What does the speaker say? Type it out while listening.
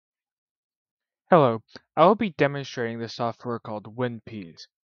Hello, I will be demonstrating the software called winPEAS.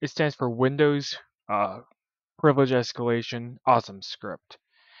 It stands for Windows Privilege Escalation Awesome Script.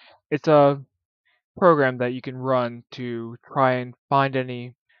 It's a program that you can run to try and find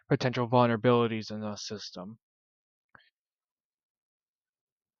any potential vulnerabilities in the system.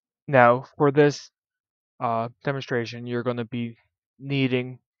 Now, for this demonstration, you're going to be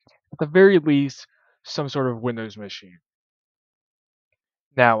needing, at the very least, some sort of Windows machine.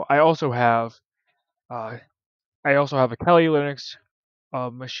 Now, uh, I also have a Kali Linux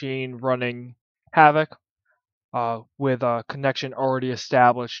machine running Havoc with a connection already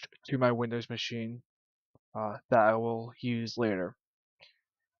established to my Windows machine that I will use later.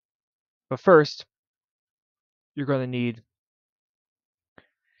 But first, you're going to need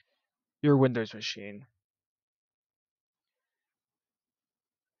your Windows machine.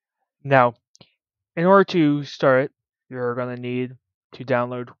 Now, in order to start it, you're going to need to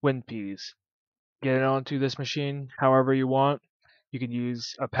download winPEAS. Get it onto this machine however you want. You can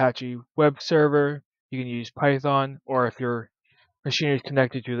use Apache web server, you can use Python, or if your machine is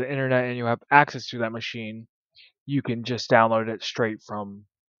connected to the internet and you have access to that machine, you can just download it straight from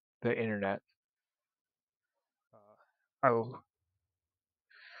the internet. I will.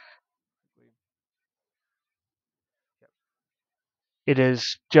 It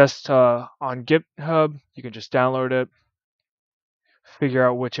is just on GitHub. You can just download it, figure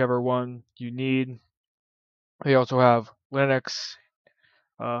out whichever one you need. They also have Linux,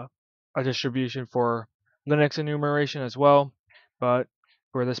 uh, a distribution for Linux enumeration as well. But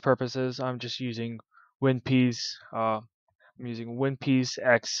for this purposes, I'm just using winPEAS. I'm using winPEAS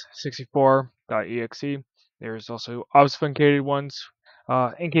x64.exe. There's also obfuscated ones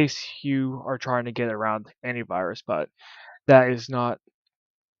in case you are trying to get around antivirus, but that is not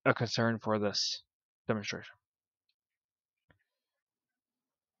a concern for this demonstration.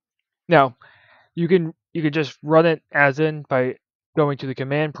 Now, you can just run it as in by going to the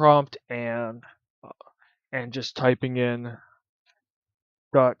command prompt and just typing in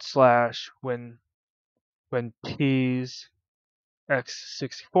 /win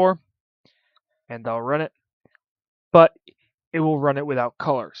x64 and I'll run it. But it will run it without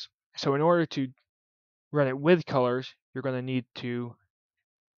colors. So in order to run it with colors, you're going to need to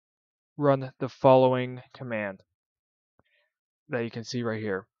run the following command that you can see right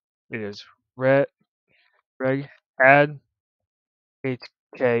here. It is reg add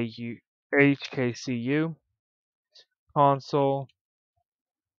hkcu console/v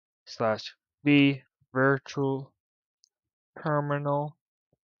virtual terminal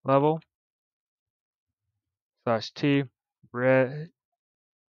level/t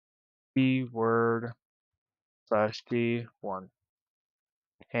word/d1.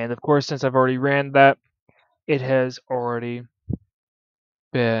 And of course, since I've already ran that, it has already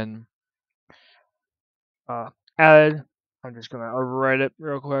been added. I'm just going to overwrite it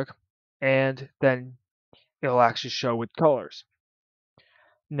real quick, and then it'll actually show with colors.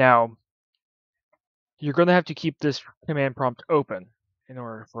 Now, you're going to have to keep this command prompt open in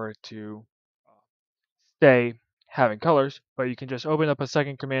order for it to stay having colors, but you can just open up a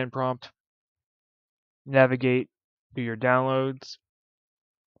second command prompt, navigate to your downloads,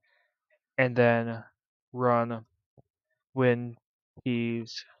 and then run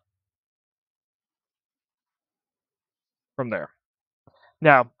winPEAS from there.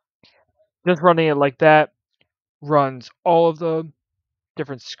 Now, just running it like that runs all of the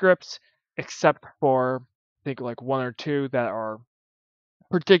different scripts except for I think like one or two that are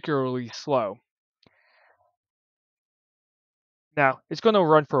particularly slow. Now, it's going to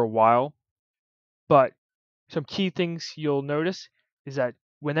run for a while, but some key things you'll notice is that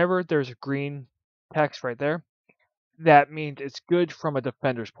whenever there's a green text right there, that means it's good from a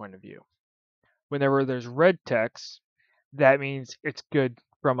defender's point of view. Whenever there's red text, that means it's good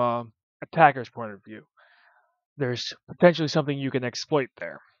from a attacker's point of view. There's potentially something you can exploit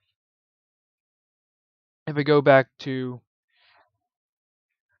there. If we go back to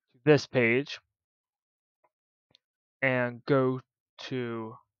this page and go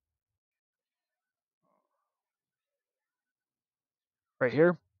to right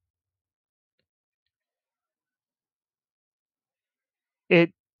here,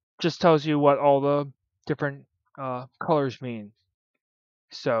 it just tells you what all the different colors mean.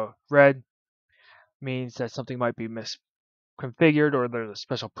 So red means that something might be misconfigured or there's a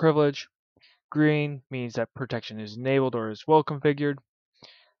special privilege. Green means that protection is enabled or is well configured.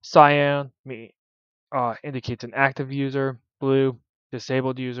 Cyan indicates an active user. Blue,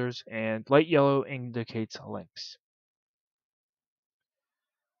 disabled users. And light yellow indicates links.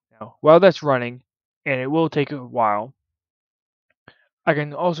 Now, while that's running, and it will take a while, I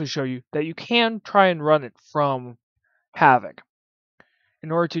can also show you that you can try and run it from Havoc.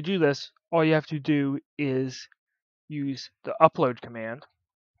 In order to do this, all you have to do is use the upload command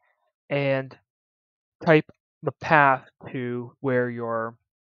and type the path to where your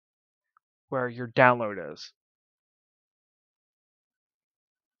download is.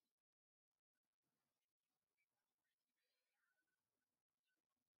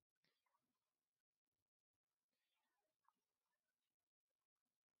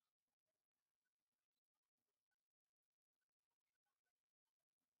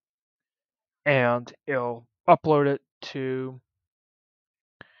 And it'll upload it to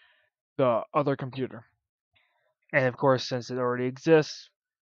the other computer. And of course, since it already exists,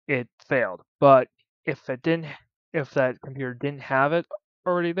 it failed. But if that computer didn't have it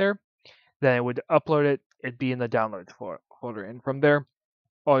already there, then it would upload it. It'd be in the downloads folder, and from there,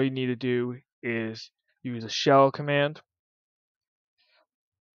 all you need to do is use a shell command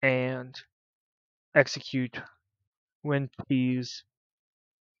and execute winPEAS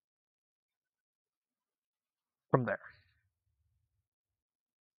from there.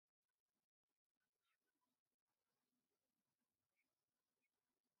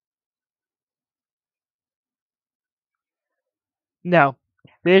 Now,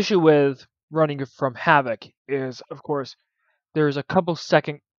 the issue with running it from Havoc is, of course, there's a couple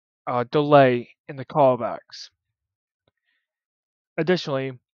second delay in the callbacks.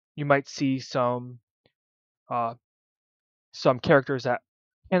 Additionally, you might see uh, some characters that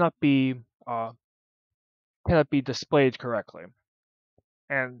cannot be uh, cannot be displayed correctly.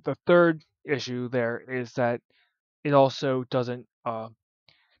 And the third issue there is that it also doesn't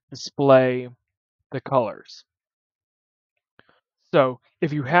display the colors. So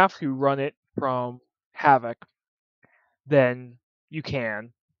if you have to run it from Havoc, then you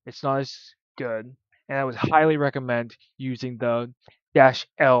can. It's not as good, and I would highly recommend using the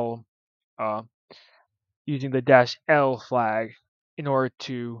 -L uh, flag in order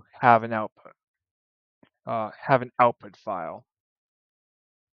to have an output file.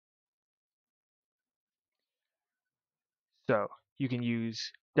 So you can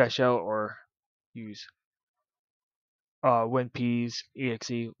use -L or use winPEAS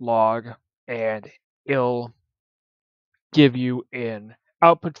exe log, and it'll give you an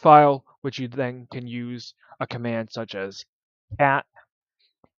output file, which you then can use a command such as cat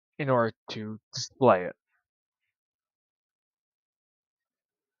in order to display it.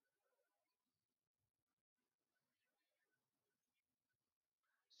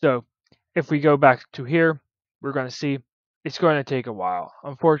 So if we go back to here, we're going to see it's going to take a while.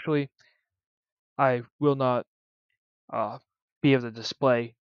 Unfortunately, I will not uh, be able to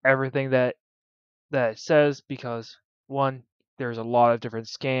display everything that it says because one, there's a lot of different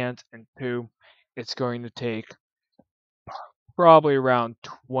scans, and two, it's going to take probably around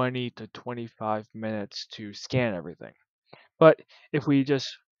 20 to 25 minutes to scan everything. But if we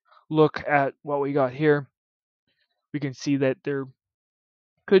just look at what we got here, we can see that there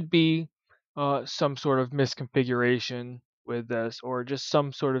could be some sort of misconfiguration with this, or just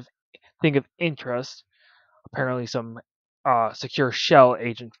some sort of thing of interest. Apparently, some secure shell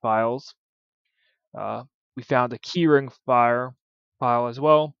agent files. Uh, we found a keyring file as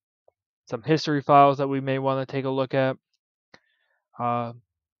well. Some history files that we may want to take a look at. Uh,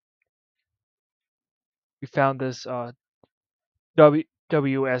 we found this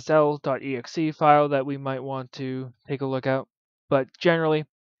WSL.exe file that we might want to take a look at. But generally,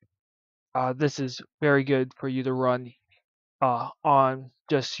 this is very good for you to run on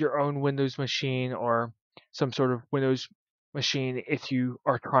just your own Windows machine or some sort of Windows machine if you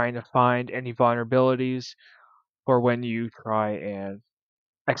are trying to find any vulnerabilities or when you try and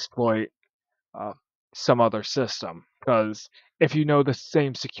exploit uh, some other system. Because if you know the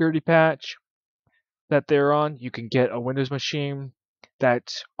same security patch that they're on, you can get a Windows machine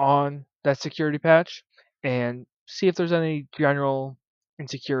that's on that security patch and see if there's any general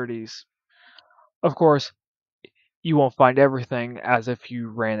insecurities. Of course, you won't find everything as if you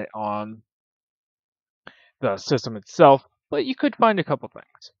ran it on the system itself, but you could find a couple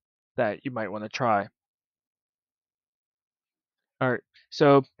things that you might want to try. All right,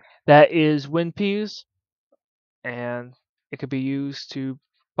 so that is winPEAS, and it could be used to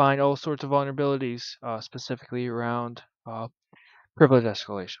find all sorts of vulnerabilities, specifically around privilege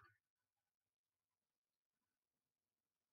escalation.